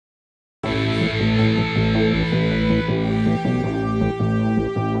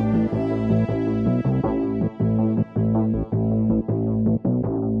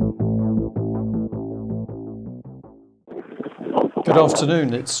Good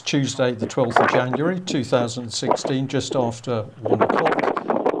afternoon. It's Tuesday, the 12th of January 2016, just after 1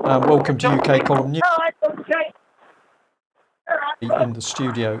 o'clock. Welcome to UK Column News. In the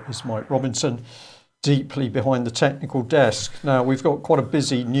studio is Mike Robinson, deeply behind the technical desk. Now, we've got quite a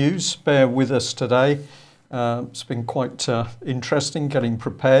busy news. Bear with us today. It's been quite interesting getting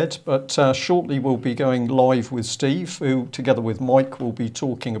prepared, but shortly we'll be going live with Steve, who, together with Mike, will be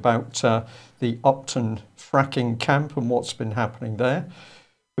talking about the Upton fracking camp and what's been happening there.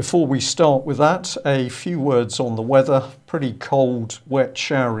 Before we start with that, a few words on the weather. Pretty cold, wet,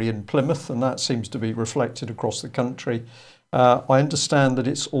 showery in Plymouth, and that seems to be reflected across the country. I understand that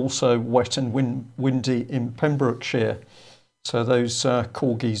it's also wet and windy in Pembrokeshire. So those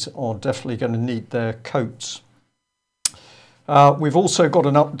corgis are definitely going to need their coats. We've also got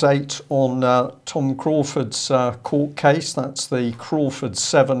an update on Tom Crawford's court case. That's the Crawford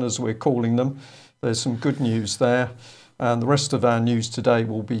 7, as we're calling them. There's some good news there. And the rest of our news today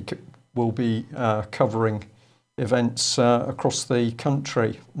will be covering events across the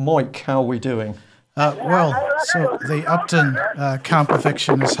country. Mike, how are we doing? So the Upton camp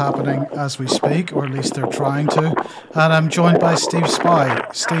eviction is happening as we speak, or at least they're trying to. And I'm joined by Steve Spy.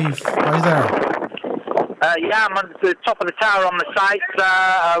 Steve, are you there? Yeah, I'm at the top of the tower on the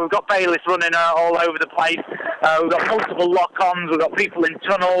site. We've got bailiffs running all over the place. We've got multiple lock-ons. We've got people in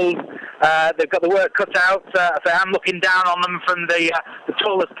tunnels. They've got the work cut out. So I'm looking down on them from the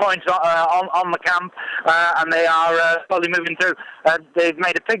tallest point on the camp, and they are slowly moving through. They've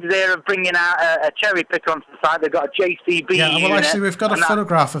made a pig's ear of bringing out a cherry picker onto the site. They've got a JCB Yeah, well, actually, we've got a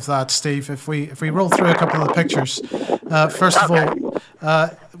photograph of that, Steve. If we roll through a couple of the pictures. First of all,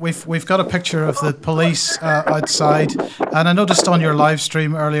 we've got a picture of the police outside, and I noticed on your live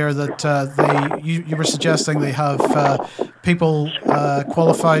stream earlier that you were suggesting they have people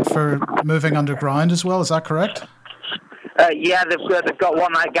qualified for moving underground as well. Is that correct? Yeah, they've got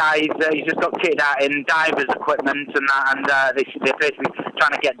one guy. He's just got kitted out in divers equipment and that, and they're basically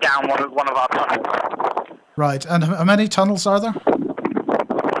trying to get down one of our tunnels. Right, and how many tunnels are there?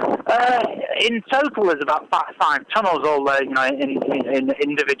 In total, there's about five tunnels, all in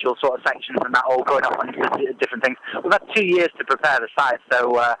individual sort of sections, and that all going up on different things. We've had 2 years to prepare the site,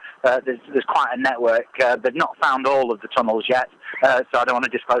 so there's quite a network. They've not found all of the tunnels yet, so I don't want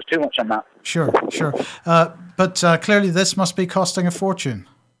to disclose too much on that. Sure. But clearly, this must be costing a fortune.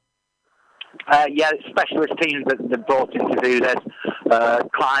 Yeah, specialist teams that they're brought in to do this.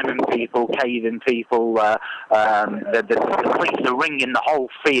 Climbing people, caving people. The police are ringing the whole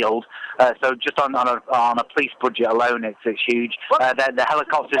field. So just on a police budget alone, it's huge. The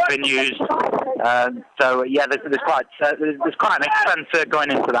helicopter's been used. So yeah, there's quite an expense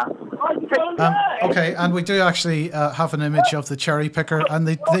going into that. Okay, and we do actually have an image of the cherry picker, and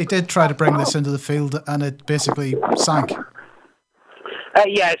they did try to bring this into the field, and it basically sank.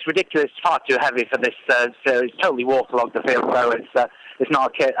 Yeah, it's ridiculous. It's far too heavy for this. So it's totally waterlogged the field. So it's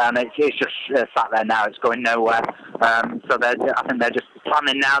not a kit, and it's just sat there now. It's going nowhere. So I think they're just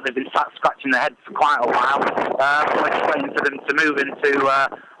planning now. They've been scratching their heads for quite a while. We're just waiting for them to move into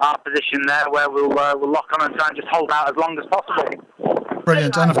our position there, where we'll lock on and try and just hold out as long as possible.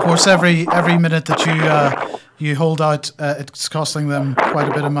 Brilliant, and of course, every minute that you hold out, it's costing them quite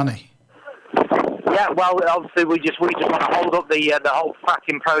a bit of money. Yeah, well, obviously we just want to hold up the whole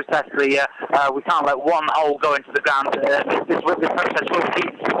fracking process. We can't let one hole go into the ground. This process will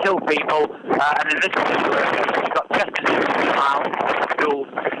kill people, and in this case, we've got tested schools.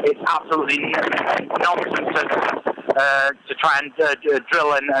 It's absolutely nonsense to try and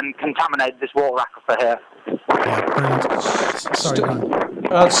drill and contaminate this water aquifer here. Yeah, brilliant.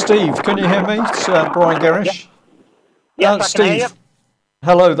 Sorry, Steve, can you hear me? It's Brian Gerrish. Yeah. Yes, I can hear you.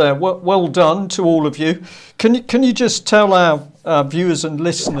 Hello there. Well done to all of you. Can you just tell our viewers and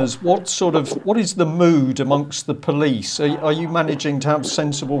listeners what is the mood amongst the police? Are you managing to have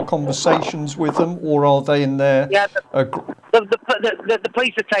sensible conversations with them, or are they in there? Yeah, the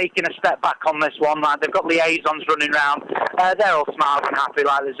police are taking a step back on this one. Like, they've got liaisons running around. They're all smiling and happy.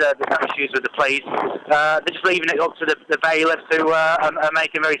 Like there's no issues with the police. They're just leaving it up to the bailiffs who are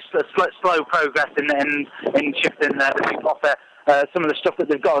making very slow progress in shifting the people off there. Some of the stuff that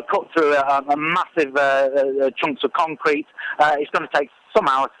they've got to cut through are massive chunks of concrete. It's going to take some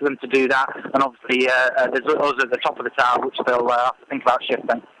hours for them to do that, and obviously there's us at the top of the tower, which they'll have to think about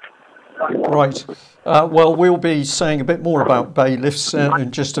shifting. Right. Well, we'll be saying a bit more about bailiffs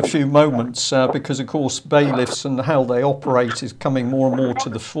in just a few moments, because, of course, bailiffs and how they operate is coming more and more to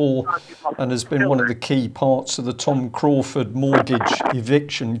the fore, and has been one of the key parts of the Tom Crawford mortgage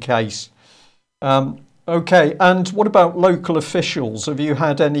eviction case. Okay, and what about local officials? Have you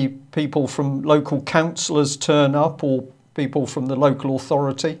had any people from local councillors turn up, or people from the local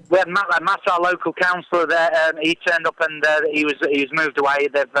authority? We had Matt, our local councillor there. He turned up and he was moved away.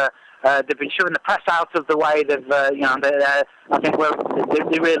 They've been shoving the press out of the way. I think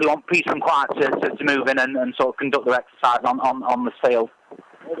they really want peace and quiet to move in and sort of conduct their exercise on the field.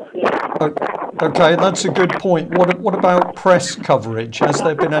 Okay, that's a good point. What about press coverage? Has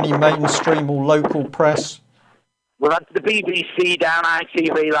there been any mainstream or local press? Well, that's the BBC down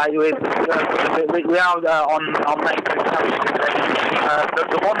ITV. We are on mainstream television.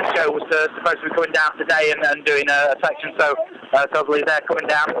 The one show was supposed to be coming down today and doing a section, so I believe they're coming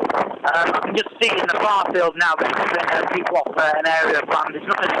down. I can just see in the far field now that people off an area of land. It's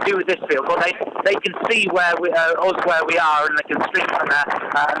nothing to do with this field, but they can see where we are, and they can stream from there,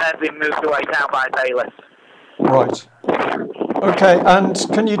 and they're being moved away now by bailiffs. Right. Okay, and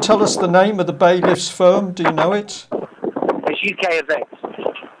can you tell us the name of the bailiff's firm? Do you know it? It's UK Evict.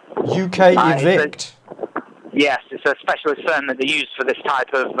 UK Evict? Yes, it's a specialist firm that they use for this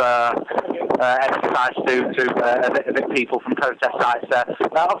type of exercise to evict people from protest sites.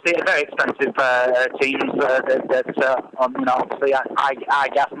 Obviously, a very expensive teams obviously I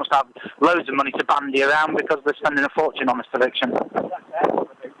guess must have loads of money to bandy around because they're spending a fortune on this eviction.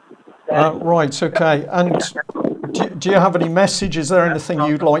 Right, okay. And do you have any message? Is there anything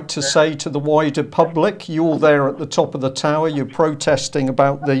you'd like to say to the wider public? You're there at the top of the tower. You're protesting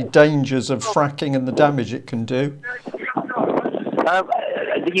about the dangers of fracking and the damage it can do.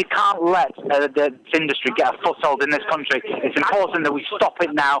 You can't let this industry get a foothold in this country. It's important that we stop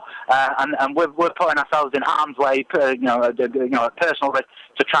it now, and we're putting ourselves in harm's way, a personal risk,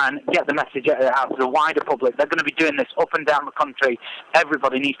 to try and get the message out to the wider public. They're going to be doing this up and down the country.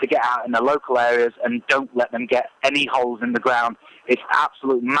 Everybody needs to get out in the local areas and don't let them get any holes in the ground. It's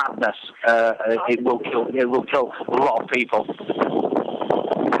absolute madness. It will kill a lot of people.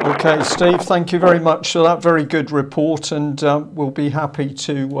 Okay, Steve, thank you very much for that very good report, and we'll be happy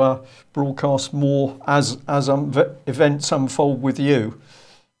to broadcast more as events unfold with you.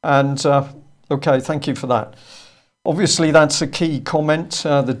 And okay, thank you for that. Obviously, that's a key comment,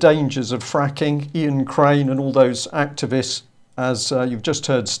 the dangers of fracking. Ian Crane and all those activists, as you've just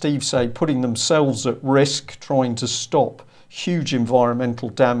heard Steve say, putting themselves at risk, trying to stop huge environmental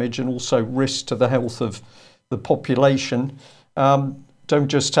damage and also risk to the health of the population. Don't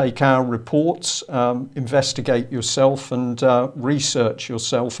just take our reports, investigate yourself and research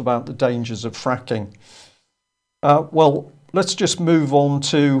yourself about the dangers of fracking. Well, let's just move on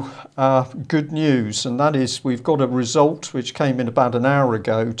to good news, and that is we've got a result which came in about an hour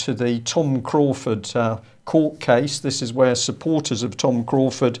ago to the Tom Crawford court case. This is where supporters of Tom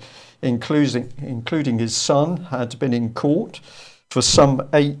Crawford, including his son, had been in court for some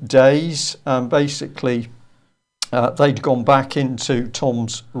 8 days. Basically, they'd gone back into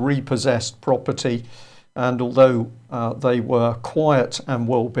Tom's repossessed property, and although they were quiet and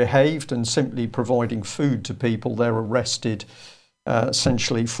well behaved and simply providing food to people, they're arrested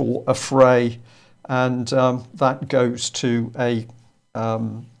essentially for affray, and that goes to a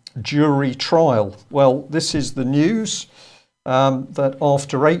jury trial. Well, this is the news that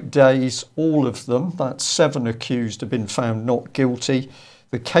after 8 days, all of them, that's 7 accused, have been found not guilty.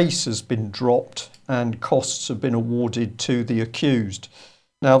 The case has been dropped and costs have been awarded to the accused.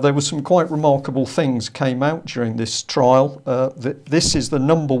 Now, there were some quite remarkable things came out during this trial. This is the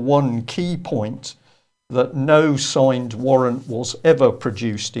number one key point, that no signed warrant was ever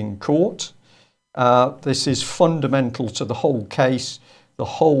produced in court. This is fundamental to the whole case. The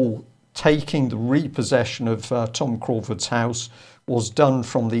whole taking the repossession of Tom Crawford's house was done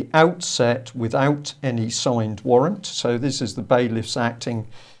from the outset without any signed warrant. So this is the bailiffs acting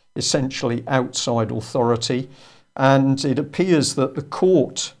essentially outside authority. And it appears that the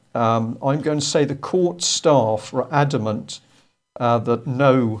court, I'm going to say the court staff were adamant that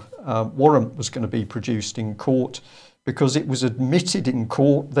no warrant was going to be produced in court, because it was admitted in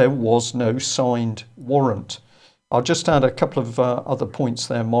court there was no signed warrant. I'll just add a couple of other points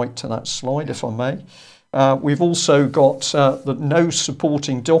there, Mike, to that slide, if I may. We've also got that no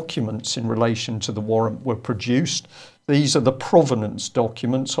supporting documents in relation to the warrant were produced. These are the provenance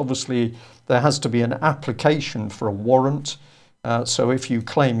documents. Obviously, there has to be an application for a warrant. So if you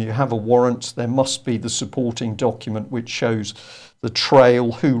claim you have a warrant, there must be the supporting document which shows the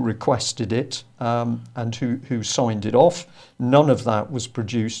trail, who requested it, and who signed it off. None of that was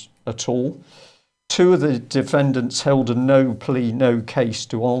produced at all. 2 of the defendants held a no plea, no case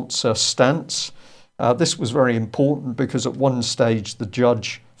to answer stance. This was very important because at one stage the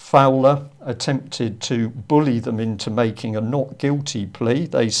judge, Fowler, attempted to bully them into making a not guilty plea.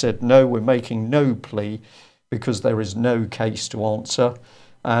 They said, no, we're making no plea because there is no case to answer.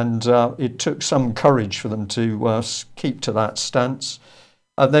 And it took some courage for them to keep to that stance.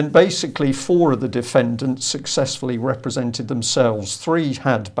 And then basically 4 of the defendants successfully represented themselves. 3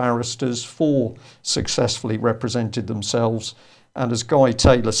 had barristers, 4 successfully represented themselves. And as Guy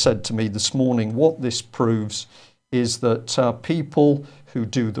Taylor said to me this morning, what this proves is that people who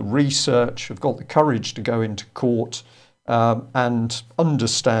do the research have got the courage to go into court and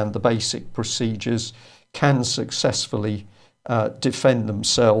understand the basic procedures, can successfully defend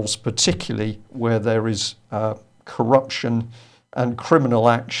themselves, particularly where there is corruption and criminal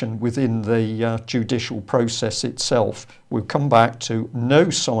action within the judicial process itself. We'll come back to no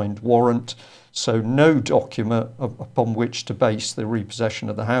signed warrant, so no document upon which to base the repossession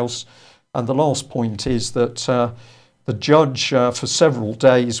of the house. And the last point is that the judge for several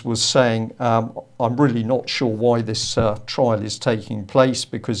days was saying, I'm really not sure why this trial is taking place,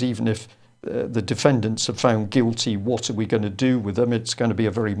 because even if the defendants are found guilty, what are we going to do with them? It's going to be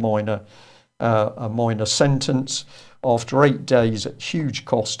a very minor sentence. After 8 days at huge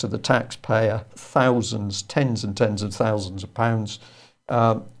cost to the taxpayer, thousands, tens and tens of thousands of pounds,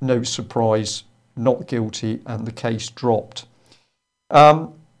 no surprise, not guilty, and the case dropped.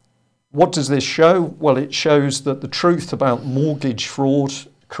 What does this show? Well, it shows that the truth about mortgage fraud,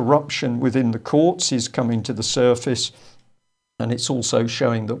 corruption within the courts is coming to the surface, and it's also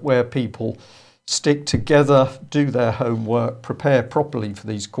showing that where people stick together, do their homework, prepare properly for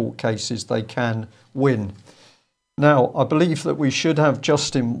these court cases, they can win. Now, I believe that we should have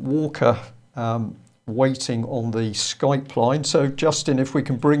Justin Walker waiting on the Skype line. So, Justin, if we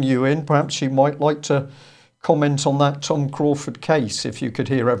can bring you in, perhaps you might like to comment on that Tom Crawford case, if you could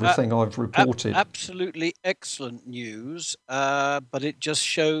hear everything I've reported. Absolutely excellent news, but it just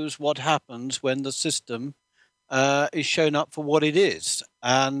shows what happens when the system is shown up for what it is.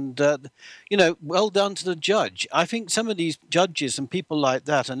 And, well done to the judge. I think some of these judges and people like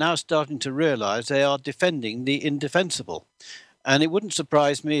that are now starting to realize they are defending the indefensible. And it wouldn't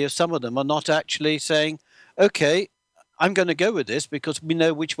surprise me if some of them are not actually saying, okay, I'm going to go with this because we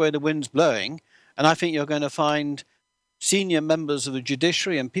know which way the wind's blowing. And I think you're going to find senior members of the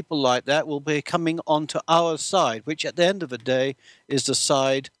judiciary and people like that will be coming onto our side, which at the end of the day is the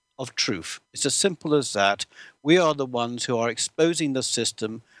side of truth. It's as simple as that. We are the ones who are exposing the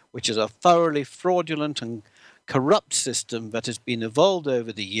system, which is a thoroughly fraudulent and corrupt system that has been evolved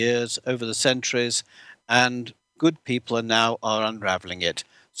over the years, over the centuries, and good people are unraveling it.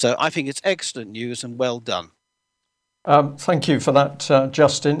 So I think it's excellent news and well done. Thank you for that,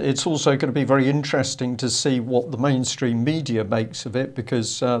 Justin. It's also going to be very interesting to see what the mainstream media makes of it,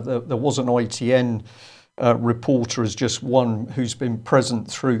 because there was an ITN reporter as just one who's been present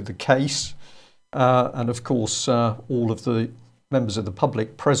through the case. And of course, all of the members of the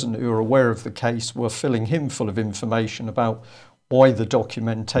public present who are aware of the case were filling him full of information about why the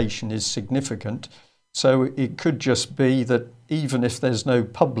documentation is significant. So it could just be that even if there's no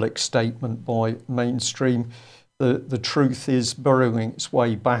public statement by mainstream, the truth is burrowing its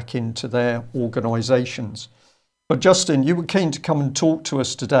way back into their organisations. But Justin, you were keen to come and talk to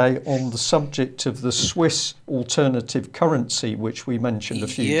us today on the subject of the Swiss alternative currency, which we mentioned a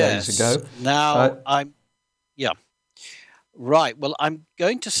few days ago. Now, Right. Well, I'm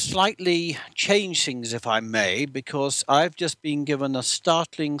going to slightly change things, if I may, because I've just been given a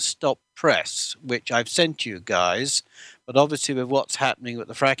startling stop press, which I've sent you guys, but obviously with what's happening with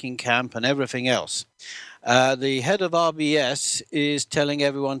the fracking camp and everything else. The head of RBS is telling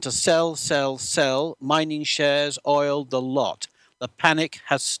everyone to sell, sell, sell, mining shares, oil, the lot. The panic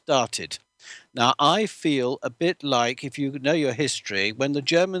has started. Now, I feel a bit like, if you know your history, when the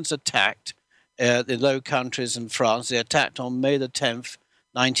Germans attacked the Low Countries and France, they attacked on May the 10th,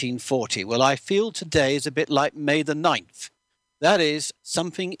 1940. Well, I feel today is a bit like May the 9th. That is,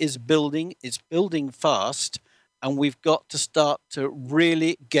 something is building, it's building fast, and we've got to start to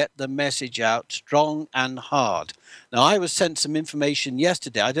really get the message out strong and hard. Now, I was sent some information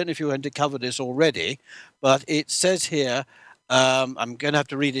yesterday. I don't know if you're going to cover this already, but it says here, I'm going to have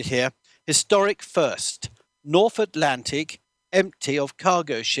to read it here. Historic first, North Atlantic, empty of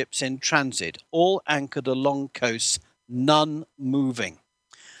cargo ships in transit, all anchored along coasts, none moving.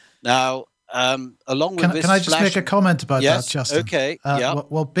 Now, along with this, can I just make a comment about that, Justin? Okay.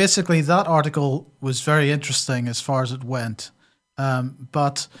 Well, basically, that article was very interesting as far as it went,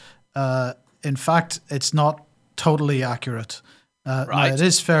 but in fact, it's not totally accurate. Now, it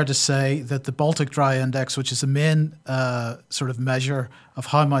is fair to say that the Baltic Dry Index, which is the main sort of measure of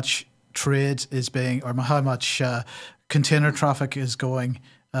how much trade is being, or how much container traffic is going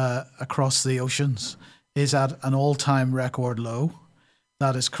across the oceans, is at an all-time record low.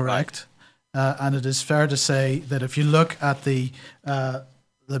 That is correct. And it is fair to say that if you look at the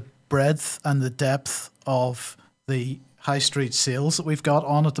the breadth and the depth of the high street sales that we've got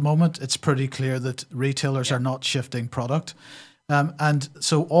on at the moment, it's pretty clear that retailers are not shifting product. And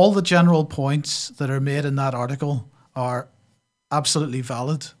so all the general points that are made in that article are absolutely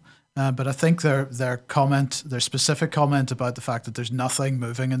valid. But I think their specific comment about the fact that there's nothing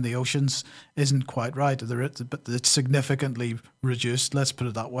moving in the oceans isn't quite right. But it's significantly reduced, let's put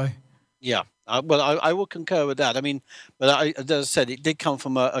it that way. Yeah, well, I will concur with that. I mean, but as I said, it did come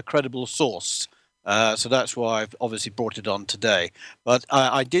from a credible source. So that's why I've obviously brought it on today. But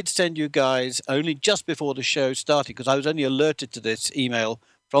I did send you guys only just before the show started, because I was only alerted to this email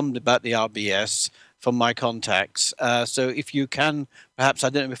about the RBS from my contacts. So if you can, perhaps, I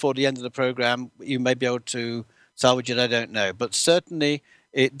don't know, before the end of the program, you may be able to salvage it, I don't know. But certainly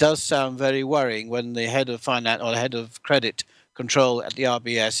it does sound very worrying when the head of finance or the head of credit control at the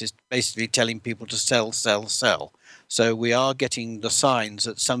RBS is basically telling people to sell, sell, sell. So we are getting the signs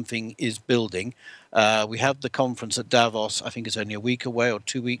that something is building. We have the conference at Davos. I think it's only a week away or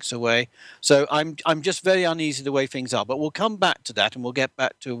 2 weeks away. So I'm just very uneasy the way things are. But we'll come back to that, and we'll get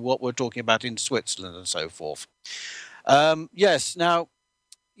back to what we're talking about in Switzerland and so forth. Yes. Now,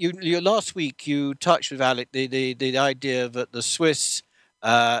 you last week you touched with Alec the idea that the Swiss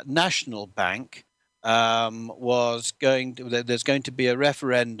National Bank there's going to be a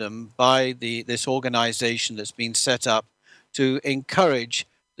referendum by this organization that's been set up to encourage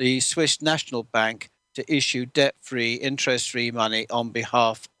the Swiss National Bank to issue debt-free, interest-free money on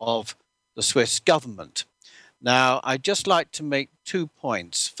behalf of the Swiss government. Now, I'd just like to make 2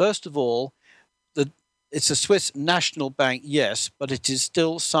 points. First of all, it's a Swiss National Bank, yes, but it is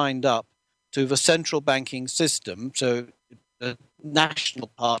still signed up to the central banking system, so the national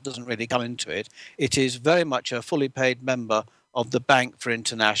part doesn't really come into it. It is very much a fully paid member of the Bank for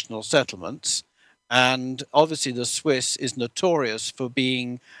International Settlements. And obviously the Swiss is notorious for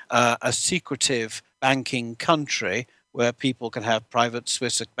being a secretive banking country where people can have private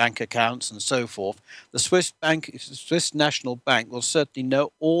Swiss bank accounts and so forth. The Swiss National Bank will certainly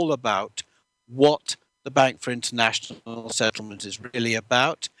know all about what the Bank for International Settlements is really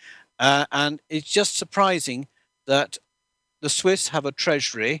about. And it's just surprising that the Swiss have a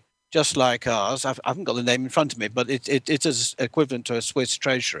treasury just like ours. I haven't got the name in front of me, but it is equivalent to a Swiss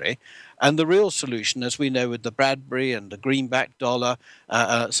treasury. And the real solution, as we know with the Bradbury and the greenback dollar,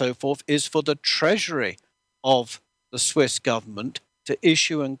 so forth, is for the treasury of the Swiss government to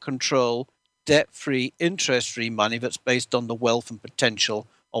issue and control debt-free, interest-free money that's based on the wealth and potential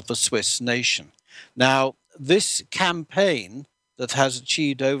of the Swiss nation. Now, this campaign that has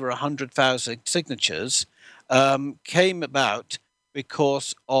achieved over 100,000 signatures came about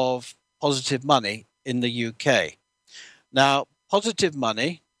because of Positive Money in the UK. Now, Positive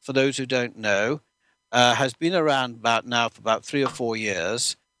Money, for those who don't know, has been around now for about 3 or 4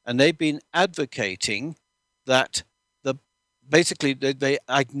 years, and they've been advocating that basically they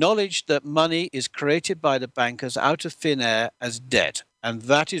acknowledge that money is created by the bankers out of thin air as debt, and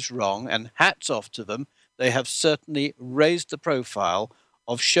that is wrong, and hats off to them. They have certainly raised the profile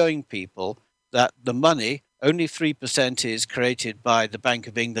of showing people that the money, only 3% is created by the Bank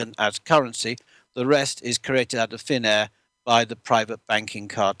of England as currency. The rest is created out of thin air by the private banking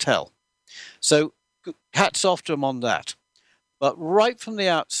cartel. So hats off to them on that. But right from the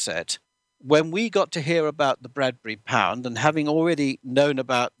outset, when we got to hear about the Bradbury pound, and having already known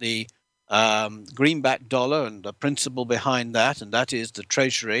about the greenback dollar and the principle behind that, and that is the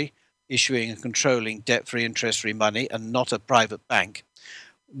Treasury issuing and controlling debt-free, interest-free money and not a private bank,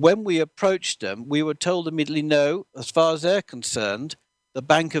 when we approached them, we were told immediately, no, as far as they're concerned, the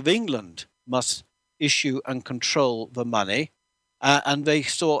Bank of England must issue and control the money. And they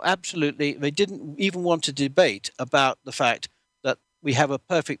they didn't even want to debate about the fact that we have a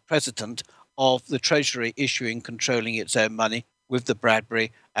perfect precedent of the Treasury issuing, controlling its own money with the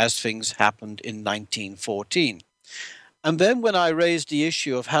Bradbury as things happened in 1914. And then when I raised the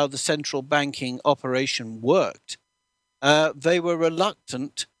issue of how the central banking operation worked, they were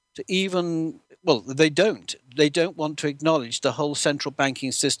reluctant to they don't want to acknowledge the whole central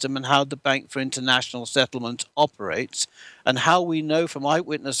banking system and how the Bank for International Settlements operates, and how we know from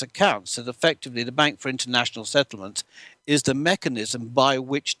eyewitness accounts that effectively the Bank for International Settlements is the mechanism by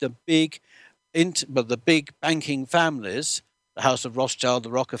which the big banking families, the House of Rothschild,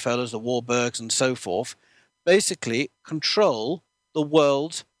 the Rockefellers, the Warburgs, and so forth, basically control the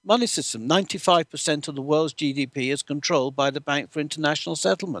world's money system. 95% of the world's GDP is controlled by the Bank for International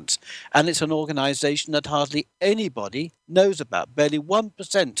Settlements. And it's an organization that hardly anybody knows about. Barely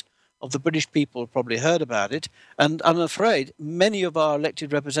 1% of the British people have probably heard about it. And I'm afraid many of our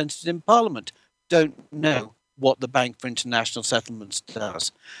elected representatives in Parliament don't know what the Bank for International Settlements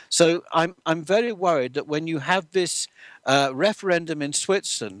does. So I'm very worried that when you have this referendum in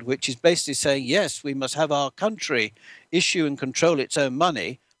Switzerland, which is basically saying, yes, we must have our country issue and control its own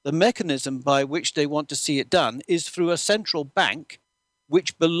money, the mechanism by which they want to see it done is through a central bank,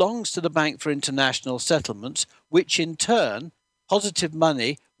 which belongs to the Bank for International Settlements, which in turn, positive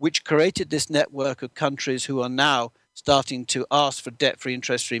money, which created this network of countries who are now starting to ask for debt-free,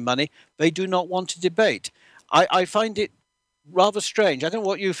 interest-free money, they do not want to debate. I find it rather strange. I don't know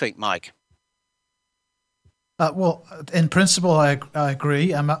what you think, Mike. Well, in principle, I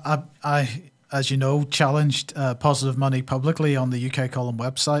agree. I, as you know, challenged positive money publicly on the UK Column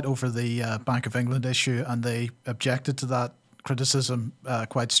website over the Bank of England issue, and they objected to that criticism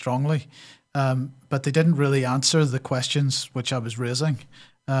quite strongly. But they didn't really answer the questions which I was raising.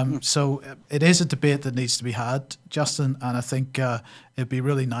 So it is a debate that needs to be had, Justin, and I think it'd be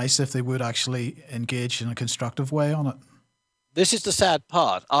really nice if they would actually engage in a constructive way on it. This is the sad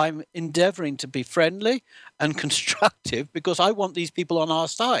part. I'm endeavouring to be friendly and constructive because I want these people on our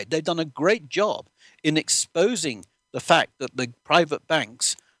side. They've done a great job in exposing the fact that the private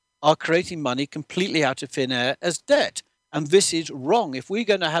banks are creating money completely out of thin air as debt. And this is wrong. If we're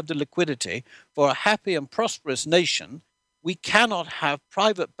going to have the liquidity for a happy and prosperous nation, we cannot have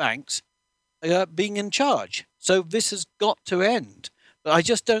private banks being in charge. So this has got to end. But I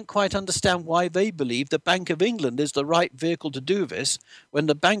just don't quite understand why they believe the Bank of England is the right vehicle to do this when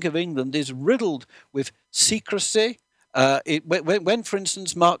the Bank of England is riddled with secrecy. When, for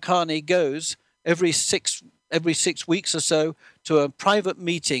instance, Mark Carney goes every six weeks or so to a private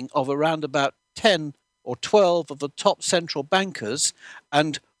meeting of around about 10 or 12 of the top central bankers,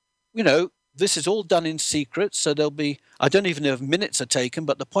 and, you know, this is all done in secret, so there'll be, I don't even know if minutes are taken,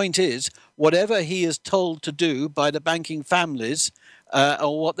 but the point is, whatever he is told to do by the banking families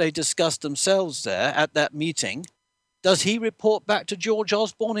or what they discuss themselves there at that meeting, does he report back to George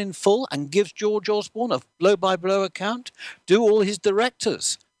Osborne in full and gives George Osborne a blow-by-blow account? Do all his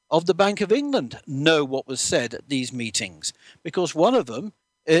directors of the Bank of England know what was said at these meetings? Because one of them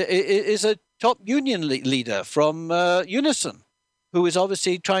is a top union leader from Unison, who is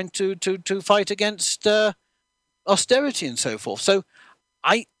obviously trying to fight against austerity and so forth. So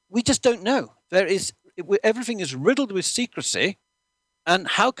we just don't know. Everything is riddled with secrecy, and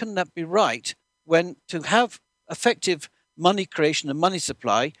how can that be right when to have effective money creation and money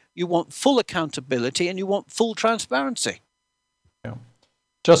supply, you want full accountability and you want full transparency? Yeah.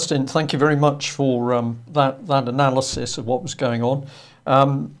 Justin, thank you very much for that analysis of what was going on.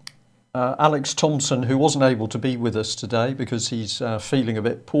 Alex Thompson, who wasn't able to be with us today because he's feeling a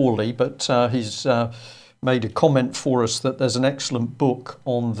bit poorly, but he's made a comment for us that there's an excellent book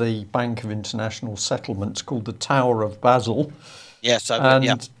on the Bank of International Settlements called The Tower of Basel. Yes,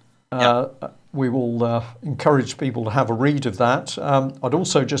 we will encourage people to have a read of that. I'd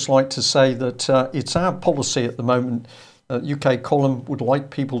also just like to say that it's our policy at the moment. UK Column would like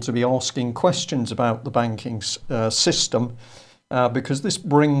people to be asking questions about the banking system. Because this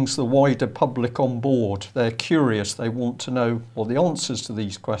brings the wider public on board. They're curious, they want to know what the answers to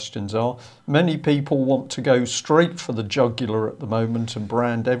these questions are. Many people want to go straight for the jugular at the moment and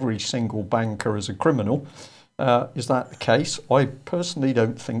brand every single banker as a criminal. Is that the case? I personally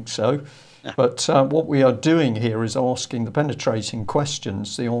don't think so. Yeah. But what we are doing here is asking the penetrating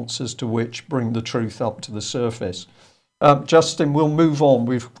questions, the answers to which bring the truth up to the surface. Justin, we'll move on.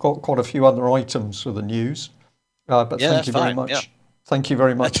 We've got quite a few other items for the news. But thank you very much. Yeah. Thank you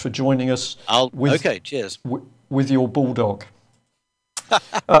very much for joining us. Cheers. With your bulldog.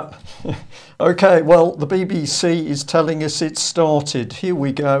 Okay, well, the BBC is telling us it's started. Here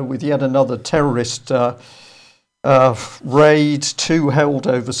we go with yet another terrorist raid. 2 held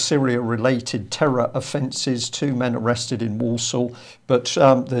over Syria-related terror offences. 2 men arrested in Warsaw. But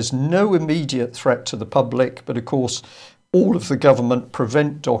there's no immediate threat to the public. But of course, all of the government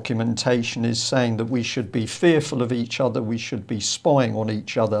prevent documentation is saying that we should be fearful of each other, we should be spying on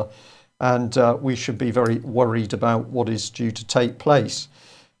each other, and we should be very worried about what is due to take place.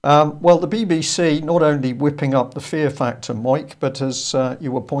 Well, the BBC not only whipping up the fear factor, Mike, but as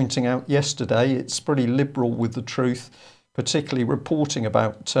you were pointing out yesterday, it's pretty liberal with the truth, particularly reporting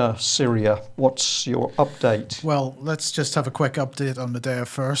about Syria. What's your update? Well, let's just have a quick update on Medea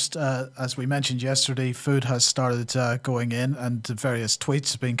first. As we mentioned yesterday, food has started going in, and various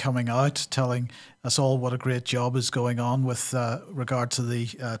tweets have been coming out telling us all what a great job is going on with regard to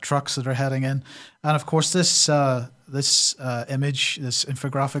the trucks that are heading in. And of course, this image, this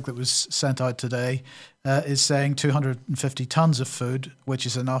infographic that was sent out today, is saying 250 tons of food, which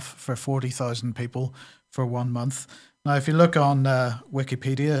is enough for 40,000 people for 1 month. Now, if you look on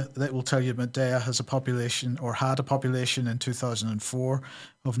Wikipedia, that will tell you Medea has a population, or had a population in 2004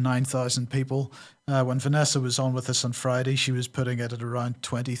 of 9,000 people. When Vanessa was on with us on Friday, she was putting it at around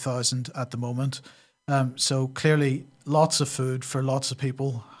 20,000 at the moment. So clearly, lots of food for lots of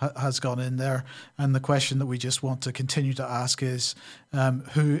people has gone in there. And the question that we just want to continue to ask is,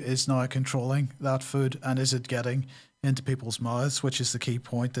 who is now controlling that food, and is it getting into people's mouths, which is the key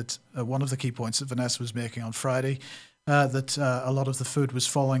point that one of the key points that Vanessa was making on Friday, that a lot of the food was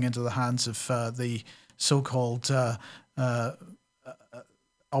falling into the hands of the so-called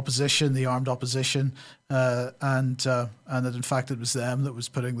opposition, the armed opposition, and that in fact it was them that was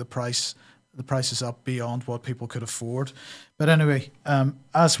putting the prices up beyond what people could afford. But anyway,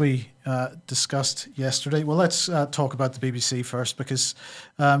 as we discussed yesterday, well, let's talk about the BBC first, because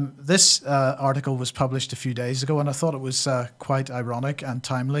this article was published a few days ago, and I thought it was quite ironic and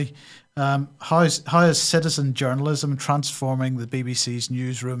timely. How is citizen journalism transforming the BBC's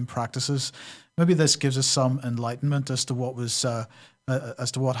newsroom practices? Maybe this gives us some enlightenment as to what was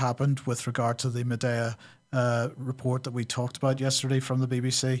as to what happened with regard to the Medea report that we talked about yesterday from the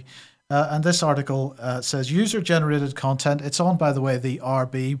BBC. And this article says user-generated content. It's on, by the way, the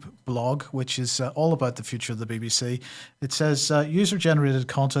RB blog, which is all about the future of the BBC. It says user-generated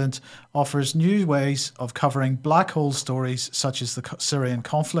content offers new ways of covering black hole stories such as the Syrian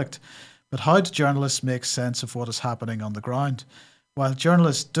conflict. But how do journalists make sense of what is happening on the ground? While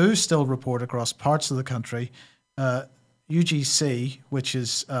journalists do still report across parts of the country, UGC, which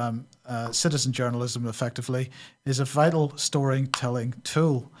is citizen journalism effectively, is a vital storytelling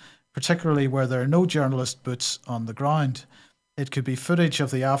tool, particularly where there are no journalist boots on the ground. It could be footage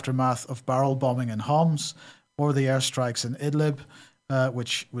of the aftermath of barrel bombing in Homs, or the airstrikes in Idlib,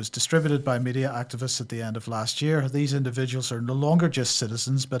 which was distributed by media activists at the end of last year. These individuals are no longer just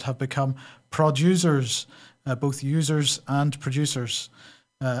citizens, but have become producers, both users and producers.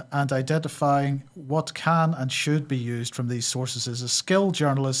 And identifying what can and should be used from these sources is a skill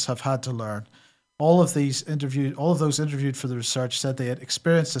journalists have had to learn. All of those interviewed for the research said they had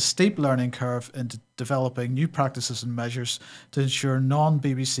experienced a steep learning curve in developing new practices and measures to ensure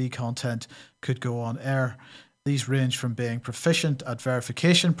non-BBC content could go on air. These range from being proficient at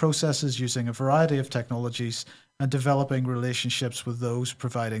verification processes using a variety of technologies and developing relationships with those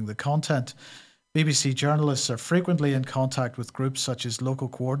providing the content. BBC journalists are frequently in contact with groups such as local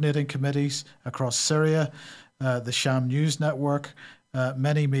coordinating committees across Syria, the Sham News Network.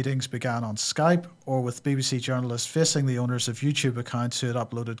 Many meetings began on Skype or with BBC journalists facing the owners of YouTube accounts who had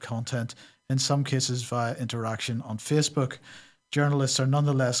uploaded content, in some cases via interaction on Facebook. Journalists are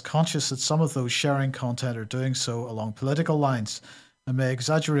nonetheless conscious that some of those sharing content are doing so along political lines and may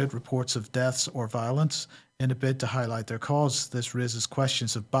exaggerate reports of deaths or violence in a bid to highlight their cause. This raises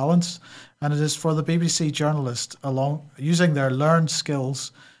questions of balance, and it is for the BBC journalist, using their learned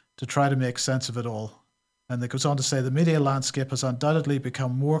skills, to try to make sense of it all. And it goes on to say the media landscape has undoubtedly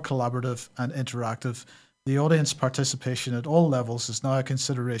become more collaborative and interactive. The audience participation at all levels is now a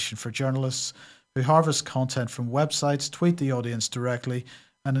consideration for journalists who harvest content from websites, tweet the audience directly,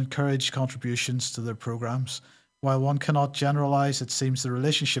 and encourage contributions to their programmes. While one cannot generalise, it seems the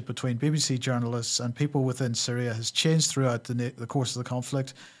relationship between BBC journalists and people within Syria has changed throughout the course of the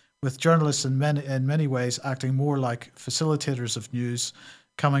conflict, with journalists in many ways acting more like facilitators of news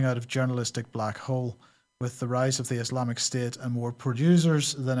coming out of journalistic black hole. With the rise of the Islamic State and more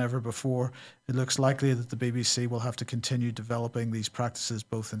producers than ever before, it looks likely that the BBC will have to continue developing these practices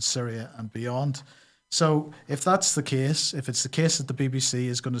both in Syria and beyond. So if that's the case, if it's the case that the BBC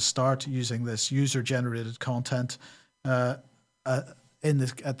is going to start using this user-generated content in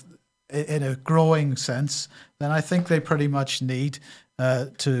a growing sense, then I think they pretty much need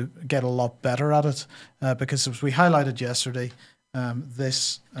to get a lot better at it, because as we highlighted yesterday,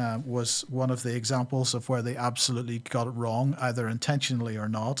 this was one of the examples of where they absolutely got it wrong, either intentionally or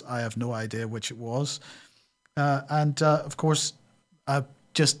not. I have no idea which it was. Of course,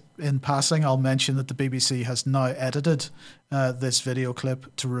 just in passing, I'll mention that the BBC has now edited this video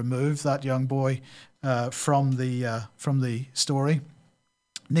clip to remove that young boy from the story.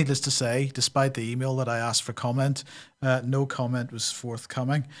 Needless to say, despite the email that I asked for comment, no comment was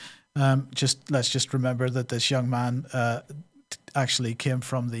forthcoming. Let's just remember that this young man actually came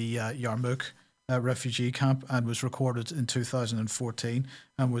from the Yarmouk refugee camp and was recorded in 2014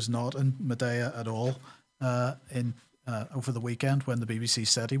 and was not in Medea at all over the weekend when the BBC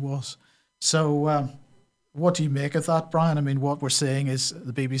said he was. So what do you make of that, Brian? I mean, what we're seeing is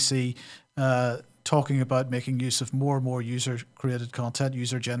the BBC talking about making use of more and more user-created content,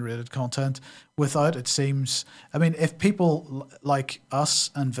 user-generated content, without, it seems, I mean, if people like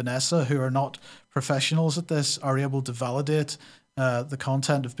us and Vanessa, who are not professionals at this, are able to validate the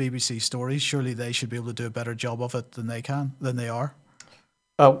content of BBC Stories, surely they should be able to do a better job of it than they are.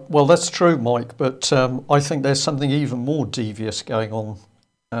 Well, that's true, Mike, but I think there's something even more devious going on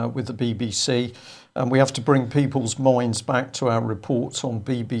with the BBC, and we have to bring people's minds back to our reports on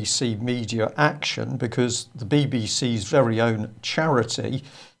BBC Media Action, because the BBC's very own charity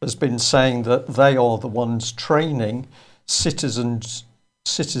has been saying that they are the ones training citizen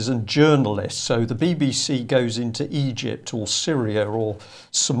journalists. So the BBC goes into Egypt or Syria or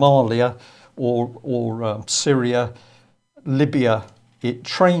Somalia or Syria, Libya. It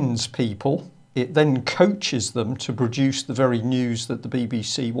trains people. It then coaches them to produce the very news that the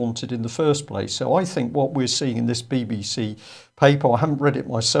BBC wanted in the first place. So I think what we're seeing in this BBC paper, I haven't read it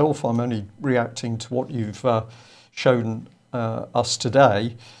myself, I'm only reacting to what you've shown us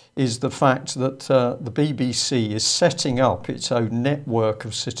today, is the fact that the BBC is setting up its own network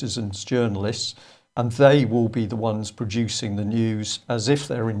of citizens journalists, and they will be the ones producing the news as if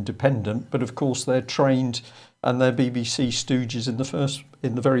they're independent, but of course they're trained and they're BBC stooges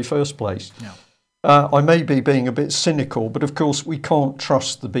in the very first place. Yeah. I may be being a bit cynical, but of course we can't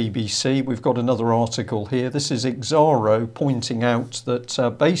trust the BBC. We've got another article here. This is Exaro pointing out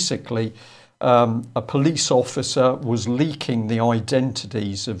that basically a police officer was leaking the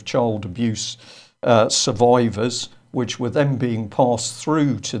identities of child abuse survivors, which were then being passed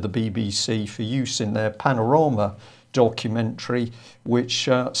through to the BBC for use in their Panorama documentary, which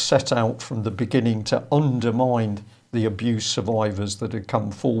set out from the beginning to undermine the abuse survivors that had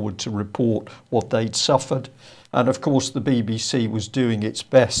come forward to report what they'd suffered. And of course the BBC was doing its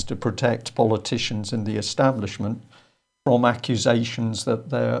best to protect politicians in the establishment from accusations that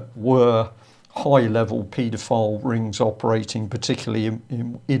there were high-level paedophile rings operating, particularly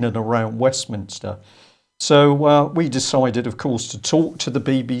in and around Westminster. So we decided, of course, to talk to the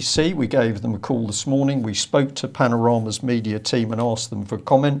BBC. We gave them a call this morning. We spoke to Panorama's media team and asked them for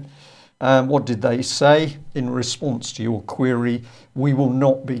comment. What did they say? In response to your query, we will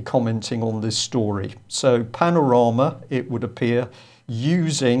not be commenting on this story. So Panorama, it would appear,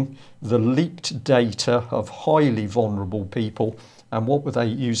 using the leaked data of highly vulnerable people. And what were they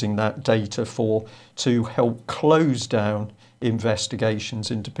using that data for? To help close down investigations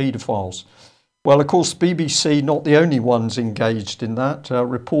into paedophiles. Well, of course, BBC, not the only ones engaged in that. A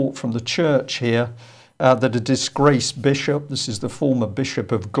report from the church here that a disgraced bishop, this is the former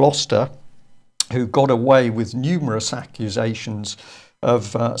Bishop of Gloucester, who got away with numerous accusations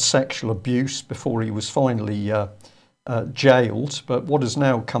of sexual abuse before he was finally jailed. But what has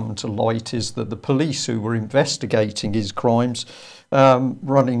now come to light is that the police who were investigating his crimes,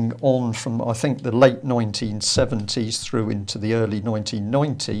 running on from, I think, the late 1970s through into the early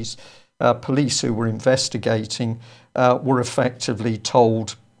 1990s, police who were investigating were effectively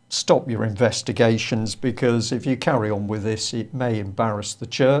told, stop your investigations, because if you carry on with this, it may embarrass the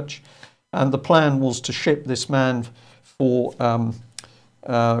church. And the plan was to ship this man for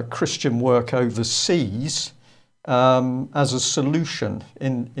Christian work overseas as a solution.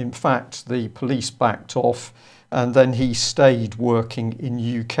 In fact, the police backed off and then he stayed working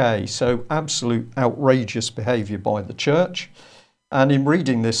in UK. So absolute outrageous behaviour by the church. And in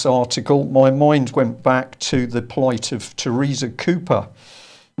reading this article, my mind went back to the plight of Teresa Cooper.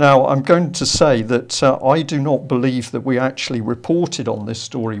 Now, I'm going to say that I do not believe that we actually reported on this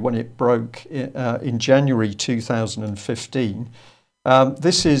story when it broke in January 2015.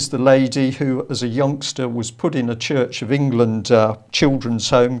 This is the lady who, as a youngster, was put in a Church of England children's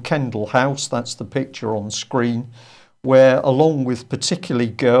home, Kendall House, that's the picture on screen, where along with particularly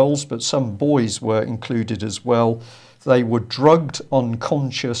girls, but some boys were included as well, they were drugged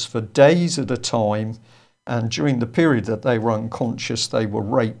unconscious for days at a time, and during the period that they were unconscious, they were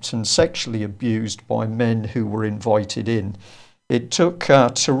raped and sexually abused by men who were invited in. It took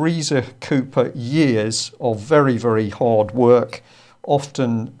Teresa Cooper years of very, very hard work,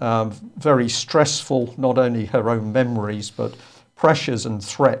 often very stressful, not only her own memories, but pressures and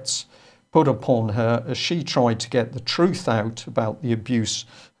threats put upon her as she tried to get the truth out about the abuse,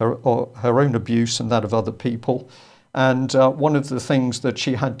 her own abuse and that of other people. And one of the things that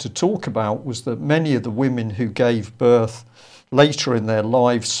she had to talk about was that many of the women who gave birth later in their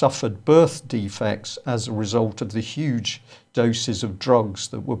lives suffered birth defects as a result of the huge doses of drugs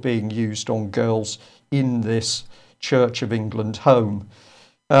that were being used on girls in this Church of England home.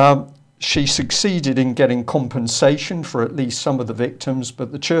 She succeeded in getting compensation for at least some of the victims,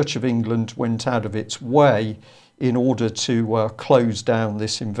 but the Church of England went out of its way in order to close down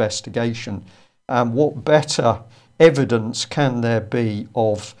this investigation. And what better evidence can there be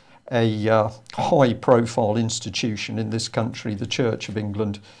of a high-profile institution in this country, the Church of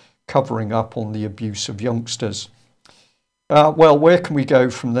England, covering up on the abuse of youngsters? Well, where can we go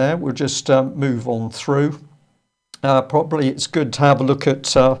from there? We'll just move on through. Probably it's good to have a look at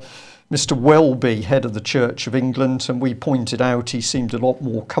Mr. Welby, head of the Church of England, and we pointed out he seemed a lot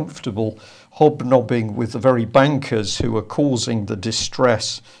more comfortable hobnobbing with the very bankers who are causing the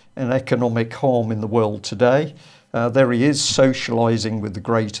distress and economic harm in the world today. There he is, socialising with the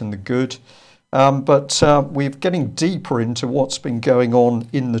great and the good. But we're getting deeper into what's been going on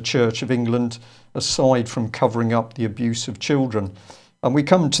in the Church of England, aside from covering up the abuse of children. And we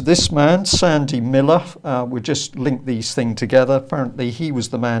come to this man, Sandy Miller. We'll just link these things together. Apparently he was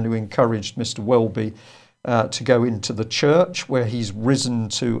the man who encouraged Mr. Welby to go into the church, where he's risen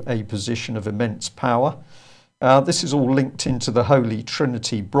to a position of immense power. This is all linked into the Holy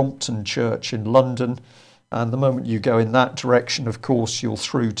Trinity Brompton Church in London. And the moment you go in that direction, of course, you're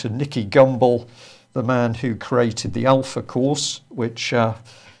through to Nicky Gumbel, the man who created the Alpha Course, which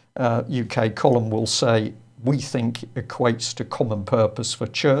UK column will say we think equates to common purpose for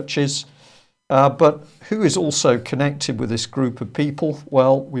churches. But who is also connected with this group of people?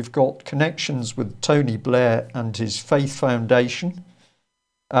 Well, we've got connections with Tony Blair and his Faith Foundation.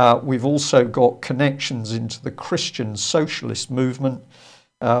 We've also got connections into the Christian Socialist movement.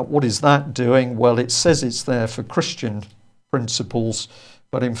 What is that doing? Well, it says it's there for Christian principles,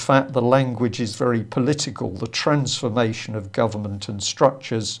 but in fact the language is very political, the transformation of government and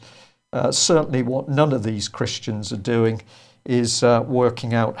structures. Certainly what none of these Christians are doing is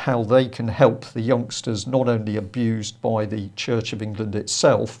working out how they can help the youngsters not only abused by the Church of England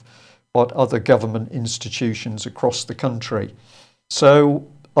itself, but other government institutions across the country. So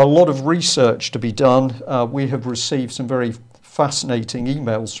a lot of research to be done. We have received some very fascinating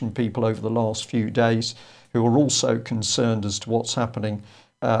emails from people over the last few days who are also concerned as to what's happening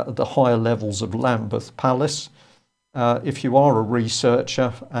at the higher levels of Lambeth Palace. If you are a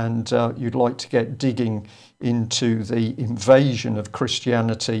researcher and you'd like to get digging into the invasion of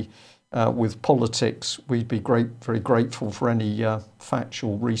Christianity with politics, we'd be very grateful for any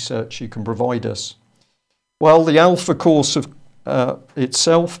factual research you can provide us. Well, the Alpha Course of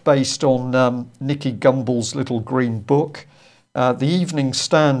itself, based on Nicky Gumbel's little green book. The Evening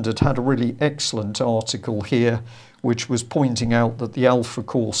Standard had a really excellent article here which was pointing out that the Alpha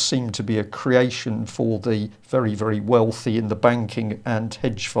Course seemed to be a creation for the very, very wealthy in the banking and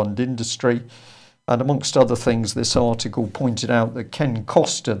hedge fund industry. And amongst other things, this article pointed out that Ken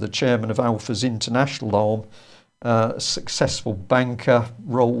Costa, the chairman of Alpha's international arm, a successful banker,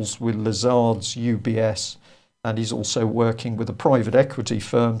 rolls with Lazard's UBS, and he's also working with a private equity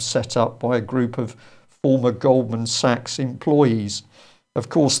firm set up by a group of former Goldman Sachs employees. Of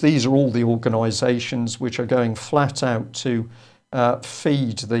course, these are all the organisations which are going flat out to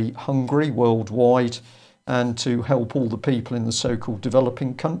feed the hungry worldwide and to help all the people in the so-called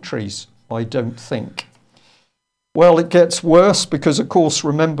developing countries, I don't think. Well, it gets worse because, of course,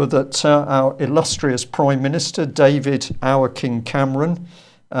 remember that our illustrious Prime Minister, David Our King Cameron,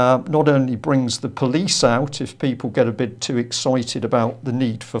 not only brings the police out if people get a bit too excited about the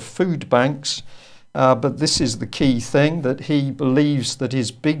need for food banks, but this is the key thing, that he believes that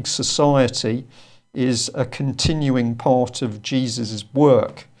his big society is a continuing part of Jesus'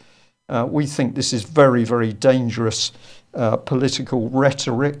 work. We think this is very, very dangerous political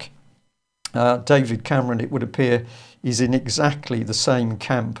rhetoric. David Cameron, it would appear, is in exactly the same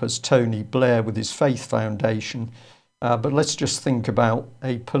camp as Tony Blair with his Faith Foundation. But let's just think about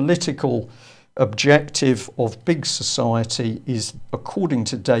a political objective of big society is, according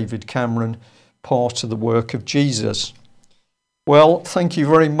to David Cameron, part of the work of Jesus. Well, thank you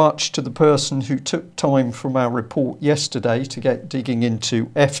very much to the person who took time from our report yesterday to get digging into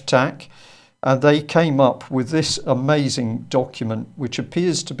FTAC, and they came up with this amazing document which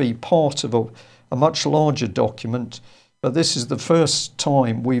appears to be part of a much larger document, but this is the first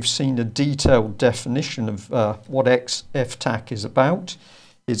time we've seen a detailed definition of what FTAC is about.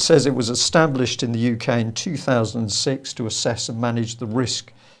 It says it was established in the UK in 2006 to assess and manage the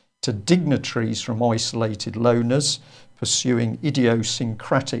risk to dignitaries from isolated loners pursuing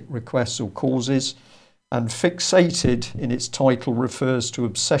idiosyncratic requests or causes, and fixated in its title refers to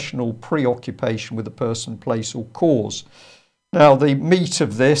obsessional preoccupation with a person, place or cause. Now, the meat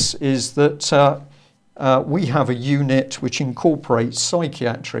of this is that we have a unit which incorporates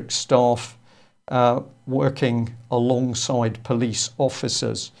psychiatric staff working alongside police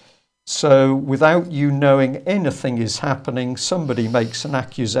officers. So without you knowing anything is happening, somebody makes an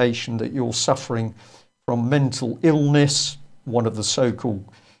accusation that you're suffering from mental illness, one of the so-called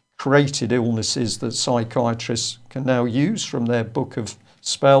created illnesses that psychiatrists can now use from their book of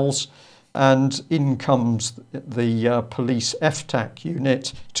spells. And in comes the police FTAC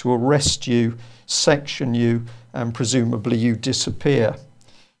unit to arrest you, section you, and presumably you disappear.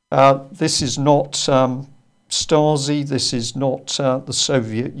 This is not Stasi, this is not the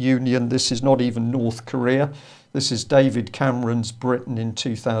Soviet Union, this is not even North Korea. This is David Cameron's Britain in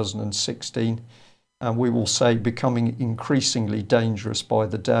 2016, and we will say becoming increasingly dangerous by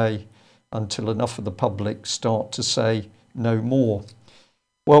the day until enough of the public start to say no more.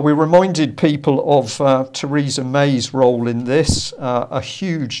 Well, we reminded people of Theresa May's role in this, a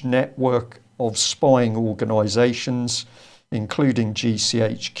huge network of spying organisations, including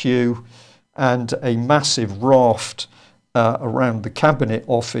GCHQ, and a massive raft around the Cabinet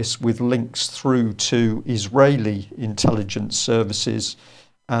Office with links through to Israeli intelligence services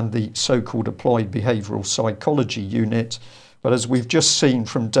and the so-called Applied Behavioural Psychology Unit. But as we've just seen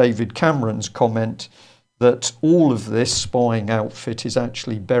from David Cameron's comment, that all of this spying outfit is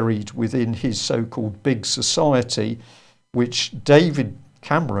actually buried within his so-called big society, which David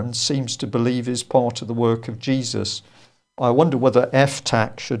Cameron seems to believe is part of the work of Jesus. I wonder whether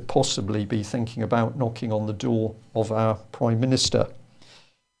FTAC should possibly be thinking about knocking on the door of our Prime Minister.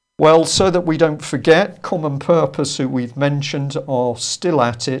 Well, so that we don't forget, Common Purpose, who we've mentioned, are still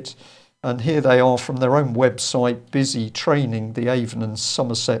at it, and here they are from their own website, busy training the Avon and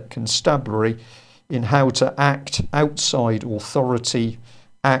Somerset Constabulary in how to act outside authority,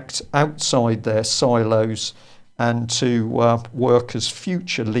 act outside their silos, and to work as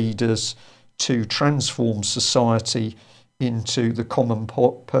future leaders to transform society into the Common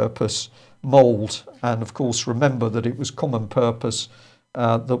Purpose mould. And of course, remember that it was Common Purpose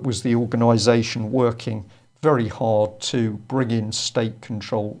that was the organisation working very hard to bring in state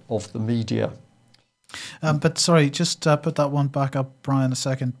control of the media. But sorry, just put that one back up, Brian, a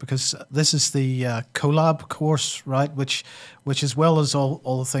second, because this is the Collab course, right? Which as well as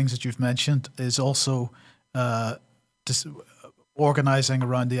all the things that you've mentioned, is also organising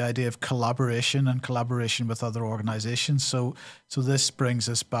around the idea of collaboration and collaboration with other organisations. So this brings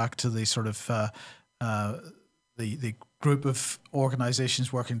us back to the sort of the group of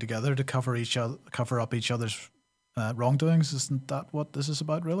organisations working together to cover up each other's wrongdoings. Isn't that what this is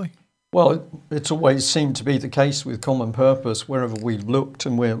about, really? Well, it's always seemed to be the case with Common Purpose. Wherever we've looked,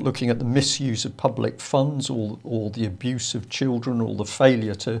 and we're looking at the misuse of public funds, or the abuse of children, or the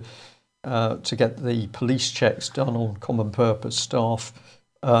failure to get the police checks done on Common Purpose staff.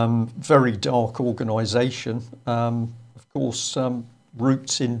 Very dark organisation. Of course,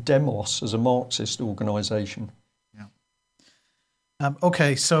 roots in Demos as a Marxist organisation.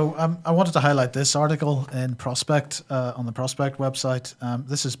 Okay, so I wanted to highlight this article in Prospect, on the Prospect website.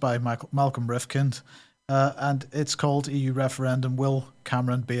 This is by Malcolm Rifkind, and it's called EU Referendum, Will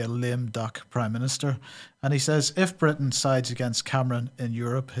Cameron Be a Lame Duck Prime Minister? And he says, if Britain sides against Cameron in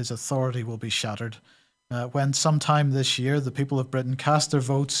Europe, his authority will be shattered. When sometime this year the people of Britain cast their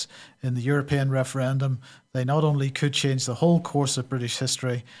votes in the European referendum, they not only could change the whole course of British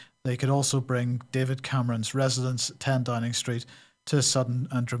history, they could also bring David Cameron's residence at 10 Downing Street to a sudden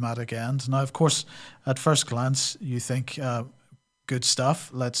and dramatic end. Now, of course, at first glance, you think, good stuff,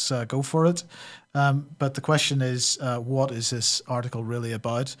 let's go for it. But the question is, what is this article really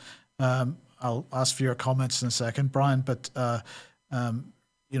about? I'll ask for your comments in a second, Brian, but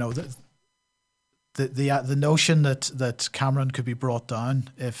you know, the notion that Cameron could be brought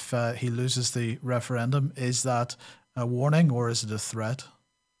down if he loses the referendum, is that a warning or is it a threat?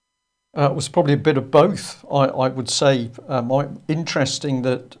 It was probably a bit of both, I would say. Interesting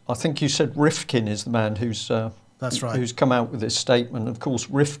that I think you said Rifkin is the man who's that's right, who's come out with this statement. Of course,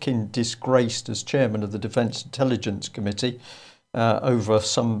 Rifkin disgraced as chairman of the Defence Intelligence Committee over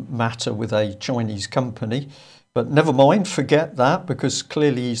some matter with a Chinese company. But never mind, forget that, because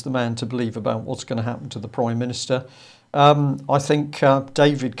clearly he's the man to believe about what's going to happen to the Prime Minister. I think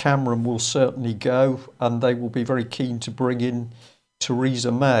David Cameron will certainly go, and they will be very keen to bring in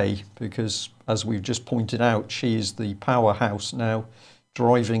Theresa May, because, as we've just pointed out, she is the powerhouse now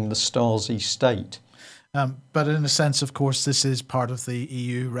driving the Stasi state. But in a sense, of course, this is part of the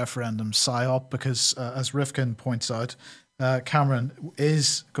EU referendum psyop, because as Rifkin points out, Cameron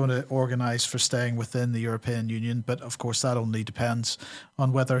is going to organise for staying within the European Union, but of course that only depends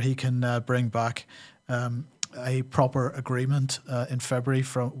on whether he can bring back a proper agreement in February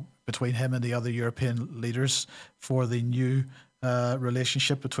between him and the other European leaders for the new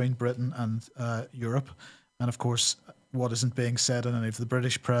relationship between Britain and Europe. And of course, what isn't being said in any of the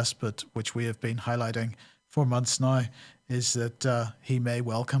British press, but which we have been highlighting for months now, is that he may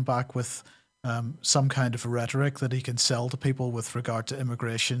well come back with some kind of rhetoric that he can sell to people with regard to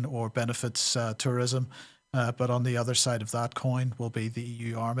immigration or benefits tourism. But on the other side of that coin will be the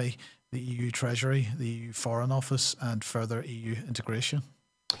EU Army, the EU Treasury, the EU Foreign Office, and further EU integration.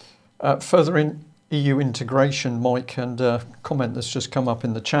 Further in EU integration, Mike, and a comment that's just come up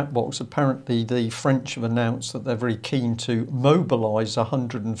in the chat box. Apparently, the French have announced that they're very keen to mobilise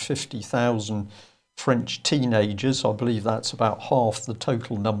 150,000 French teenagers. I believe that's about half the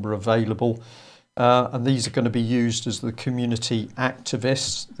total number available. And these are going to be used as the community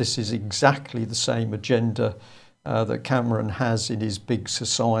activists. This is exactly the same agenda that Cameron has in his big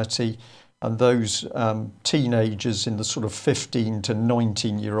society. And those teenagers in the sort of 15 to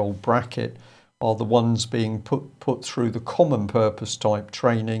 19-year-old bracket are the ones being put through the common purpose type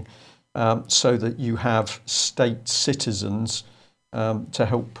training so that you have state citizens to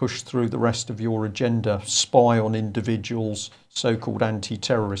help push through the rest of your agenda, spy on individuals, so-called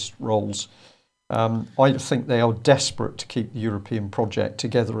anti-terrorist roles. I think they are desperate to keep the European project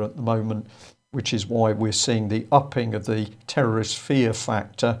together at the moment, which is why we're seeing the upping of the terrorist fear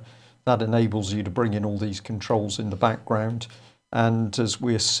factor. That enables you to bring in all these controls in the background. And as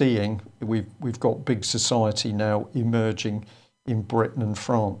we're seeing, we've got big society now emerging in Britain and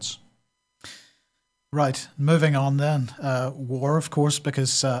France. Right. Moving on then. War, of course,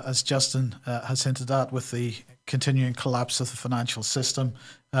 because as Justin has hinted at, with the continuing collapse of the financial system,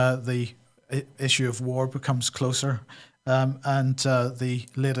 the issue of war becomes closer. And the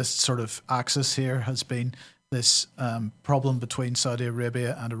latest sort of axis here has been this problem between Saudi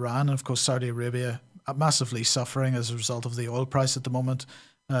Arabia and Iran. And of course, Saudi Arabia massively suffering as a result of the oil price at the moment.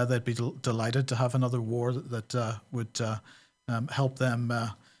 They'd be delighted to have another war that would help them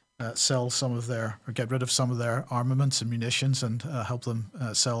sell some of their, or get rid of some of their armaments and munitions, and help them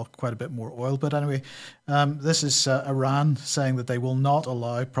sell quite a bit more oil. But anyway, this is Iran saying that they will not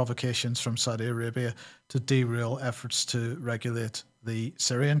allow provocations from Saudi Arabia to derail efforts to regulate the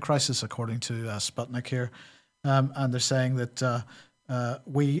Syrian crisis, according to Sputnik here. And they're saying that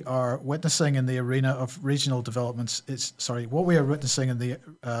we are witnessing in the arena of regional developments. What we are witnessing in the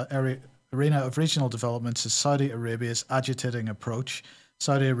arena of regional developments is Saudi Arabia's agitating approach.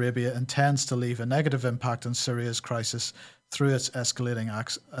 Saudi Arabia intends to leave a negative impact on Syria's crisis through its escalating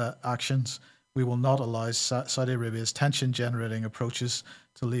actions. We will not allow Saudi Arabia's tension-generating approaches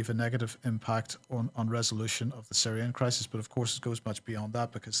to leave a negative impact on resolution of the Syrian crisis. But of course, it goes much beyond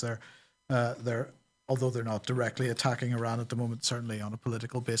that, because they're although they're not directly attacking Iran at the moment, certainly on a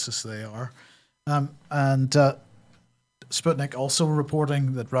political basis they are. And Sputnik also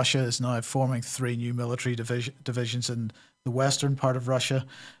reporting that Russia is now forming 3 new military divisions in the western part of Russia.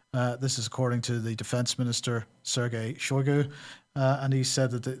 This is according to the defense minister, Sergei Shoigu. And he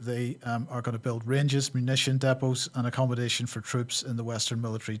said that they are going to build ranges, munition depots, and accommodation for troops in the western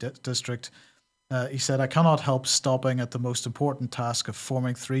military district. He said, I cannot help stopping at the most important task of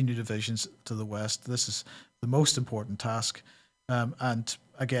forming 3 new divisions to the west. This is the most important task. And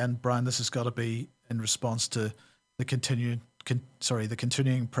again, Brian, this has got to be in response to the continuing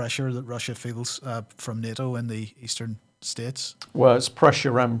pressure that Russia feels from NATO in the eastern states. Well, it's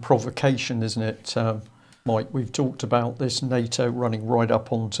pressure and provocation, isn't it, Mike? We've talked about this, NATO running right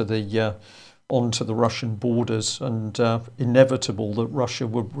up onto the Russian borders, and inevitable that Russia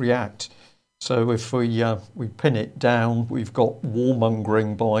would react. So if we pin it down, we've got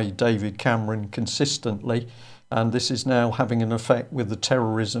warmongering by David Cameron consistently, and this is now having an effect with the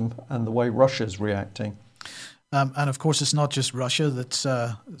terrorism and the way Russia's reacting. And of course, it's not just Russia that's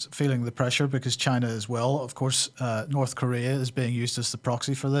feeling the pressure, because China as well. Of course, North Korea is being used as the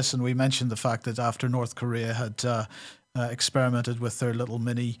proxy for this. And we mentioned the fact that after North Korea had experimented with their little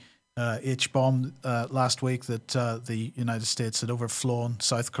mini H-bomb last week, that the United States had overflown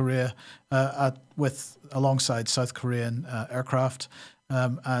South Korea alongside South Korean aircraft,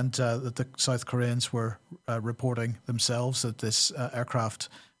 and that the South Koreans were reporting themselves that this aircraft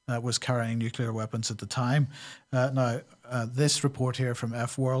was carrying nuclear weapons at the time. Now, this report here from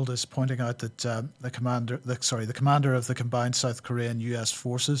F-World is pointing out that the commander of the combined South Korean U.S.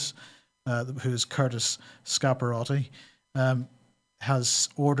 forces, who is Curtis Scaparotti, has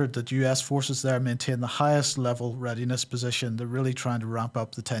ordered that U.S. forces there maintain the highest level readiness position. They're really trying to ramp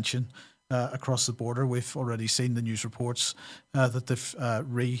up the tension across the border. We've already seen the news reports that they've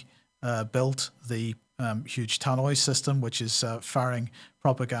rebuilt the huge Tannoy system, which is firing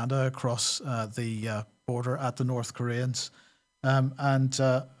propaganda across the border at the North Koreans. And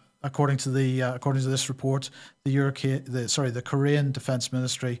according to this report, the Korean Defense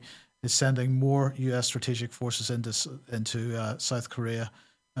Ministry is sending more U.S. strategic forces into South Korea.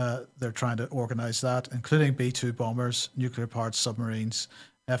 They're trying to organize that, including B-2 bombers, nuclear-powered submarines,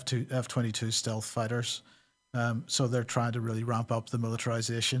 F-22 stealth fighters. So they're trying to really ramp up the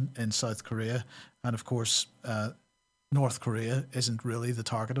militarization in South Korea. And of course, North Korea isn't really the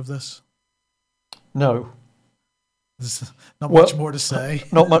target of this. No. There's not much more to say.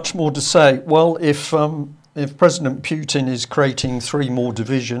 Not much more to say. Well, if President Putin is creating 3 more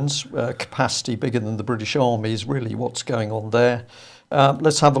divisions, capacity bigger than the British Army is really what's going on there.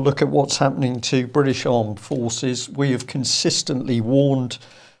 Let's have a look at what's happening to British armed forces. We have consistently warned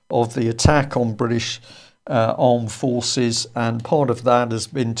of the attack on British armed forces, and part of that has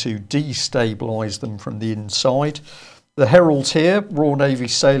been to destabilise them from the inside. The Herald here, Royal Navy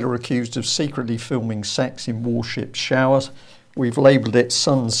sailor accused of secretly filming sex in warship showers. We've labelled it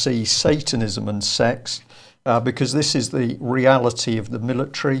Sun Sea Satanism and Sex because this is the reality of the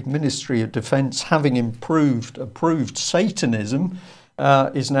military. Ministry of Defence, having approved Satanism,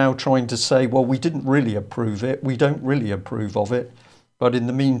 is now trying to say, well, we didn't really approve it. We don't really approve of it. But in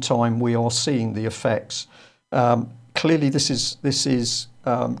the meantime, we are seeing the effects. Clearly, this is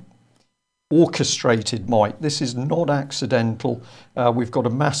orchestrated, Mike. This is not accidental. We've got a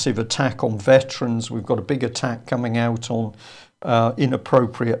massive attack on veterans. We've got a big attack coming out on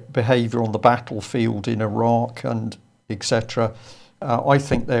inappropriate behaviour on the battlefield in Iraq and etc. I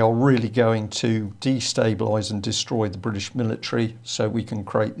think they are really going to destabilise and destroy the British military so we can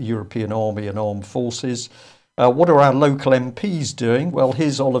create the European Army and Armed Forces. What are our local MPs doing? Well,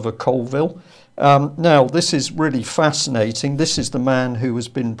 here's Oliver Colville. Now, this is really fascinating. This is the man who has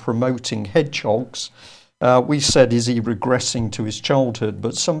been promoting hedgehogs. We said, is he regressing to his childhood?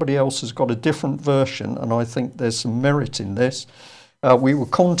 But somebody else has got a different version, and I think there's some merit in this. We were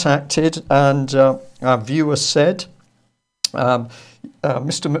contacted, and our viewer said,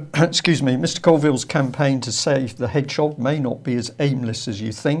 Mr. Colville's campaign to save the hedgehog may not be as aimless as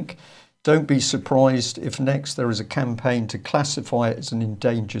you think. Don't be surprised if next there is a campaign to classify it as an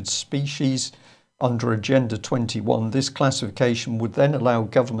endangered species. Under Agenda 21, this classification would then allow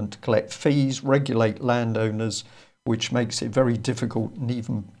government to collect fees, regulate landowners, which makes it very difficult and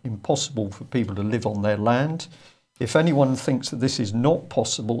even impossible for people to live on their land. If anyone thinks that this is not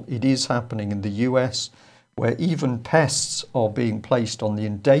possible, it is happening in the US, where even pests are being placed on the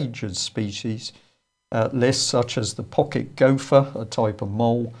endangered species list, such as the pocket gopher, a type of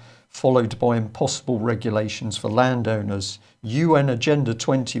mole, followed by impossible regulations for landowners. UN Agenda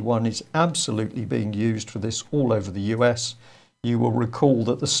 21 is absolutely being used for this all over the US. You will recall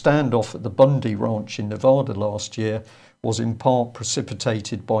that the standoff at the Bundy Ranch in Nevada last year was in part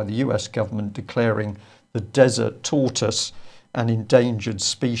precipitated by the US government declaring the desert tortoise an endangered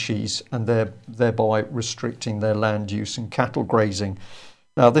species and thereby restricting their land use and cattle grazing.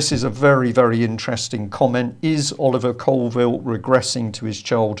 Now, this is a very, very interesting comment. Is Oliver Colville regressing to his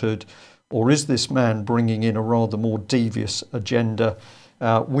childhood, or is this man bringing in a rather more devious agenda?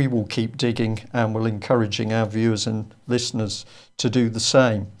 We will keep digging, and we're encouraging our viewers and listeners to do the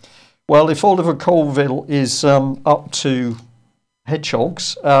same. Well, if Oliver Colville is up to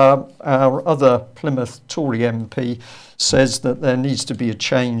hedgehogs, our other Plymouth Tory MP says that there needs to be a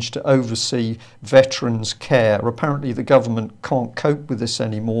change to oversee veterans' care. Apparently the government can't cope with this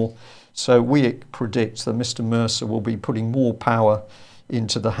anymore, so we predict that Mr Mercer will be putting more power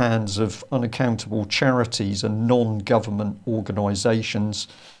into the hands of unaccountable charities and non-government organisations.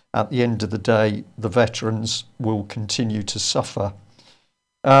 At the end of the day, the veterans will continue to suffer.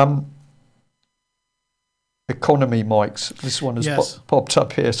 Economy, Mike's. This one has popped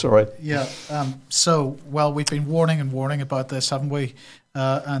up here, sorry. Yeah, well, we've been warning about this, haven't we?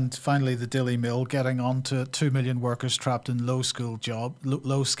 And finally, the Daily Mail getting on to 2 million workers trapped in low-skilled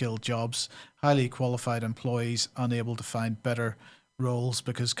jobs, highly qualified employees unable to find better roles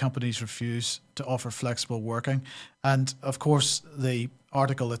because companies refuse to offer flexible working. And, of course, the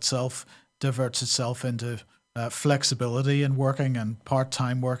article itself diverts itself into flexibility in working and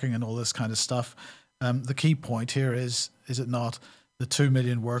part-time working and all this kind of stuff. The key point here is it not, the 2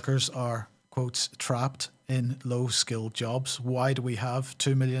 million workers are, quotes, trapped in low-skilled jobs. Why do we have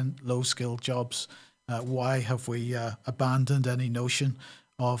 2 million low-skilled jobs? Why have we abandoned any notion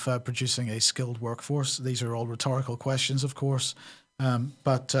of producing a skilled workforce? These are all rhetorical questions, of course,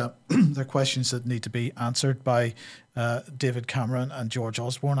 but they're questions that need to be answered by David Cameron and George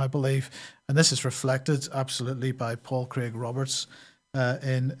Osborne, I believe. And this is reflected absolutely by Paul Craig Roberts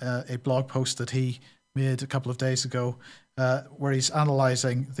in a blog post that he made a couple of days ago, where he's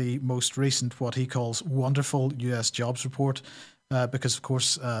analysing the most recent, what he calls wonderful US jobs report, because, of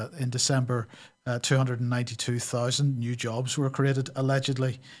course, in December, 292,000 new jobs were created,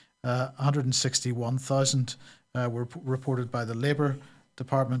 allegedly. 161,000 were reported by the Labour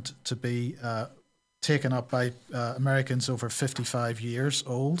Department to be taken up by Americans over 55 years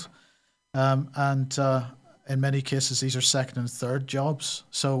old. And in many cases, these are second and third jobs.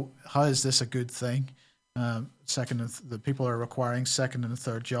 So how is this a good thing? The people are requiring second and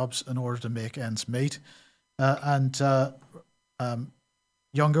third jobs in order to make ends meet.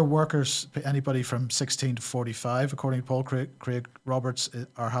 Younger workers, anybody from 16 to 45, according to Paul Craig Roberts,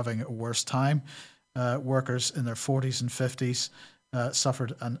 are having a worse time. Workers in their 40s and 50s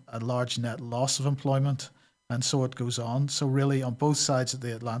suffered a large net loss of employment, and so it goes on. So really, on both sides of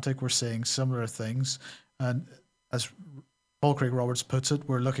the Atlantic, we're seeing similar things. And as Paul Craig Roberts puts it,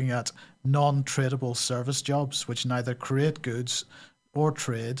 we're looking at non-tradable service jobs, which neither create goods or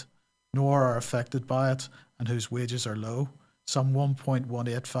trade, nor are affected by it, and whose wages are low. Some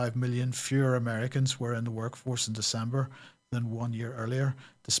 1.185 million fewer Americans were in the workforce in December than 1 year earlier,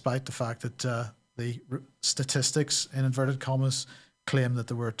 despite the fact that the statistics, in inverted commas, claim that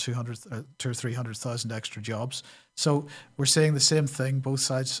there were 200,000 or 300,000 extra jobs. So we're saying the same thing, both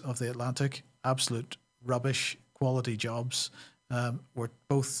sides of the Atlantic, absolute rubbish quality jobs. We're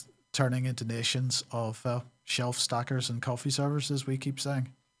both turning into nations of shelf stackers and coffee servers, as we keep saying.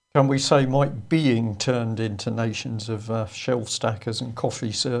 Can we say, Mike, being turned into nations of shelf stackers and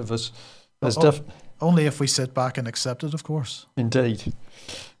coffee servers? Only if we sit back and accept it, of course. Indeed.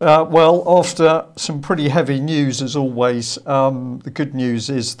 Well, after some pretty heavy news, as always, the good news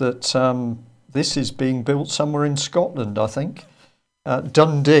is that this is being built somewhere in Scotland, I think.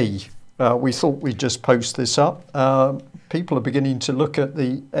 Dundee. We thought we'd just post this up. People are beginning to look at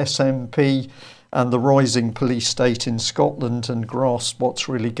the SNP and the rising police state in Scotland and grasp what's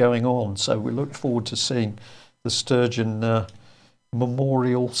really going on. So we look forward to seeing the Sturgeon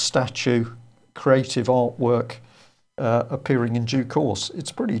memorial statue, creative artwork appearing in due course.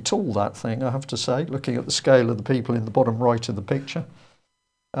 It's pretty tall, that thing, I have to say, looking at the scale of the people in the bottom right of the picture.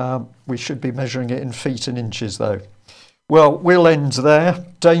 We should be measuring it in feet and inches, though. Well, we'll end there.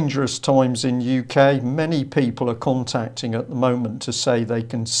 Dangerous times in UK. Many people are contacting at the moment to say they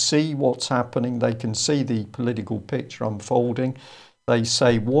can see what's happening. They can see the political picture unfolding. They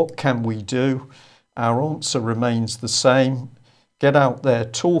say, what can we do? Our answer remains the same. Get out there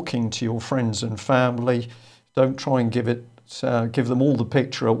talking to your friends and family. Don't try and give them all the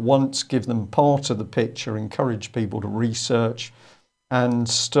picture at once. Give them part of the picture. Encourage people to research and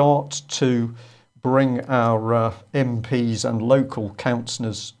start to bring our MPs and local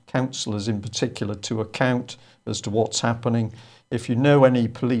councillors in particular to account as to what's happening. If you know any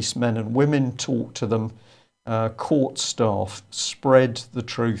policemen and women, talk to them. Court staff, spread the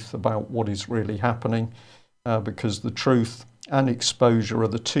truth about what is really happening, because the truth and exposure are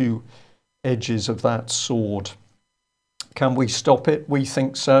the two edges of that sword. Can we stop it? We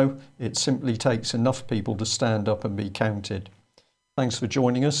think so. It simply takes enough people to stand up and be counted. Thanks for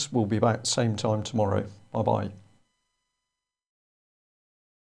joining us. We'll be back same time tomorrow. Bye-bye.